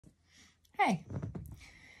Hey,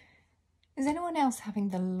 is anyone else having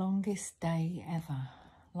the longest day ever,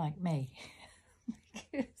 like me?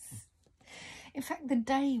 Because, in fact, the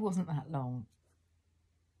day wasn't that long.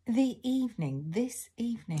 This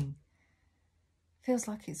evening, feels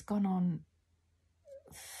like it's gone on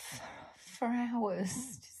for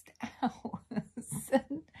hours, just hours.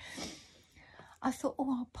 And I thought,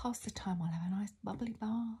 oh, I'll pass the time. I'll have a nice bubbly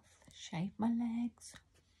bath, shave my legs,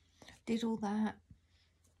 did all that.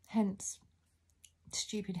 Hence,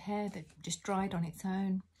 stupid hair that just dried on its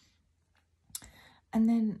own. And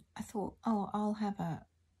then I thought, oh,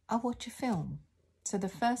 I'll watch a film. So the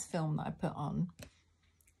first film that I put on,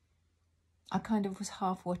 I kind of was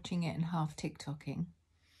half watching it and half TikToking.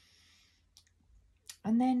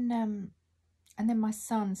 And then my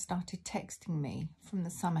son started texting me from the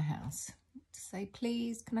summer house to say,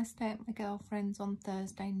 please, can I stay at my girlfriend's on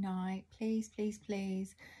Thursday night? Please, please,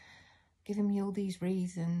 please. Giving me all these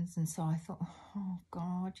reasons. And so I thought, oh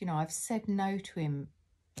God, you know, I've said no to him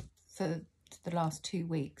for the last 2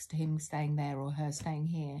 weeks, to him staying there or her staying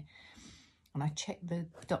here. And I checked the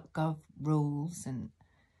 .gov rules and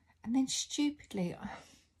then stupidly,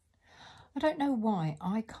 I don't know why,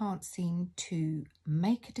 I can't seem to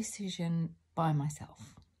make a decision by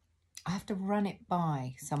myself. I have to run it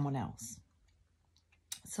by someone else.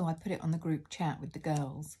 So I put it on the group chat with the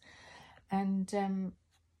girls. And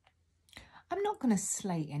I'm not going to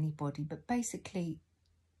slate anybody, but basically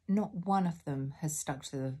not one of them has stuck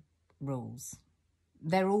to the rules.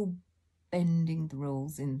 They're all bending the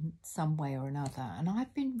rules in some way or another. And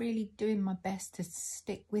I've been really doing my best to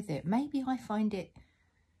stick with it. Maybe I find it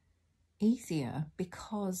easier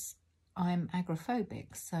because I'm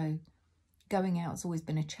agoraphobic. So going out has always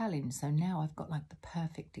been a challenge. So now I've got like the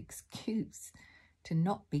perfect excuse to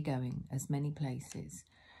not be going as many places.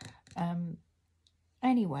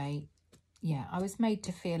 Anyway, yeah, I was made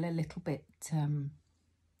to feel a little bit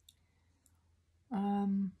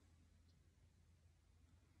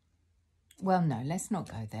well, no, let's not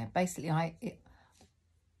go there. Basically, I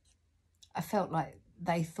felt like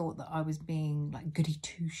they thought that I was being like goody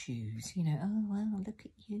two-shoes, you know. Oh, well, look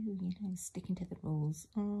at you, you know, sticking to the rules.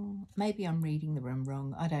 Oh, maybe I'm reading the room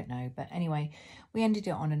wrong. I don't know. But anyway, we ended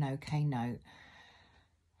it on an okay note.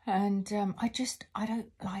 And I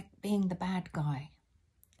don't like being the bad guy.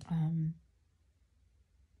 And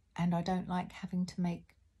I don't like having to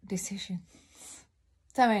make decisions.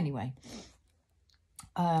 So anyway,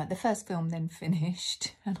 the first film then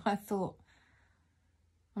finished, and I thought,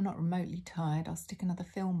 I'm not remotely tired, I'll stick another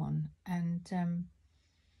film on. And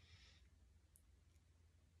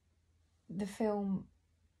the film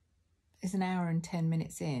is an hour and 10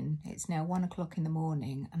 minutes in. It's now 1 o'clock in the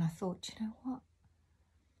morning, and I thought, you know what?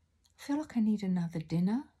 I feel like I need another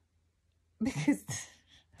dinner, because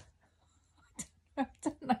I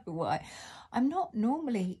don't know why. I'm not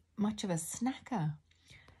normally much of a snacker.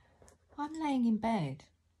 I'm laying in bed.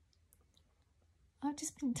 I've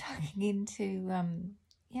just been tucking into,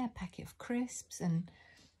 a packet of crisps, and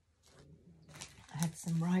I had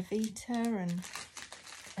some Ryvita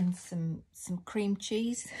and some cream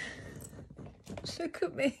cheese. Look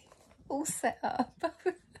at me, all set up.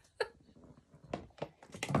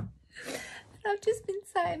 And I've just been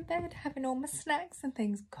sat in bed having all my snacks and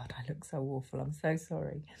things. God, I look so awful. I'm so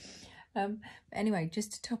sorry. But anyway,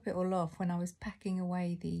 just to top it all off, when I was packing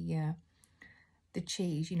away the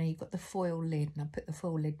cheese, you know, you've got the foil lid, and I put the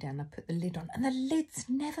foil lid down, I put the lid on, and the lids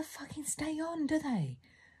never fucking stay on, do they?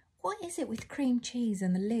 What is it with cream cheese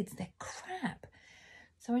and the lids? They're crap.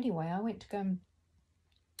 So anyway, I went to go and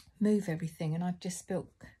move everything, and I've just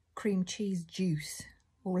spilt cream cheese juice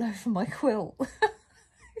all over my quilt.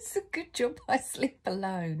 It's a good job I sleep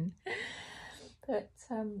alone. But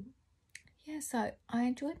yeah, so I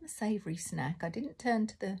enjoyed my savoury snack. I didn't turn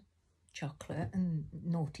to the chocolate and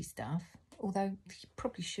naughty stuff, although you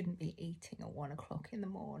probably shouldn't be eating at 1 o'clock in the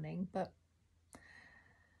morning, but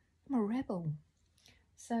I'm a rebel.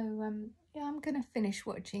 So yeah, I'm going to finish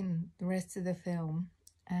watching the rest of the film.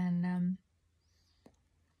 And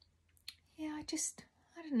yeah, I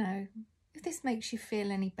don't know if this makes you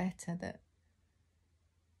feel any better, that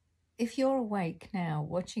if you're awake now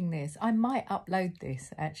watching this, I might upload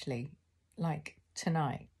this actually like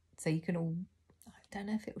tonight, so you can all, I don't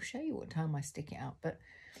know if it will show you what time I stick it up, but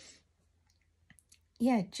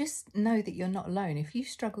yeah, just know that you're not alone. If you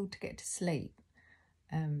struggle to get to sleep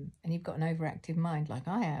and you've got an overactive mind like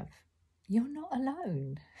I have, you're not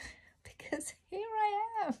alone, because here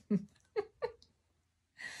I am.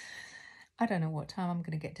 I don't know what time I'm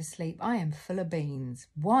going to get to sleep. I am full of beans.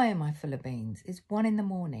 Why am I full of beans? It's 1 in the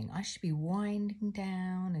morning. I should be winding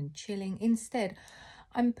down and chilling. Instead,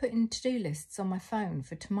 I'm putting to-do lists on my phone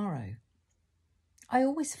for tomorrow. I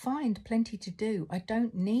always find plenty to do. I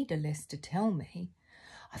don't need a list to tell me.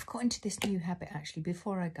 I've got into this new habit, actually.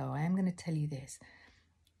 Before I go, I am going to tell you this.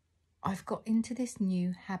 I've got into this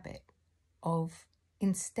new habit of,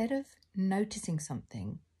 instead of noticing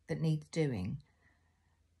something that needs doing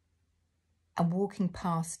and walking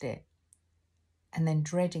past it and then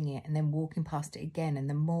dreading it and then walking past it again, and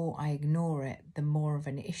the more I ignore it, the more of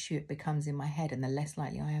an issue it becomes in my head and the less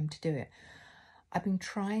likely I am to do it. I've been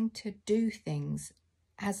trying to do things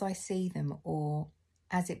as I see them, or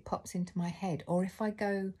as it pops into my head, or if I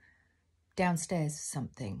go downstairs for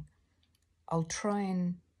something, I'll try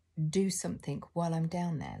and do something while I'm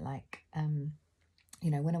down there. Like,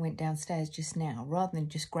 you know, when I went downstairs just now, rather than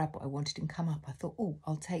just grab what I wanted and come up, I thought, oh,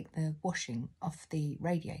 I'll take the washing off the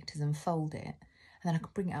radiators and fold it, and then I can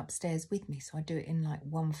bring it upstairs with me. So I do it in like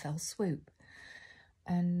one fell swoop.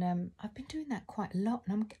 And I've been doing that quite a lot,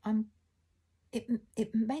 and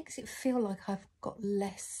it makes it feel like I've got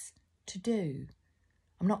less to do.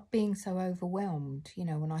 I'm not being so overwhelmed, you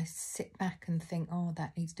know, when I sit back and think, oh,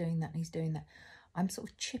 that needs doing, that needs doing, that. I'm sort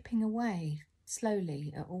of chipping away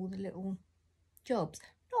slowly at all the little jobs.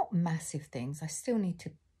 Not massive things. I still need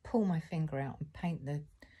to pull my finger out and paint the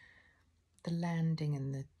landing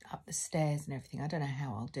and the up the stairs and everything. I don't know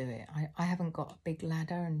how I'll do it. I haven't got a big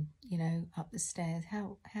ladder and, you know, up the stairs.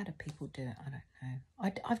 How do people do it? I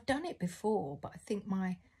don't know. I've done it before, but I think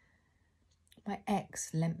my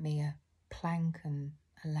ex lent me a plank and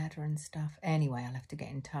a ladder and stuff. Anyway, I'll have to get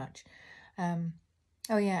in touch.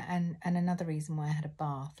 Oh yeah, and another reason why I had a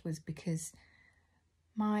bath was because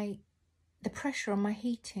the pressure on my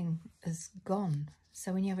heating has gone.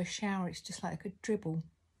 So when you have a shower, it's just like a dribble.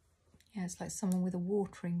 Yeah, it's like someone with a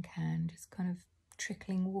watering can just kind of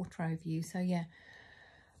trickling water over you. So yeah,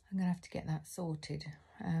 I'm going to have to get that sorted.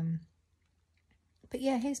 But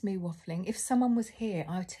yeah, here's me waffling. If someone was here,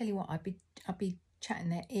 I'll tell you what, I'd be chatting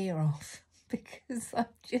their ear off because I'm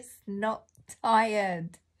just not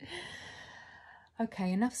tired.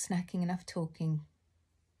 Okay, enough snacking, enough talking.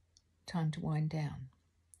 Time to wind down.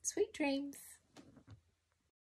 Sweet dreams.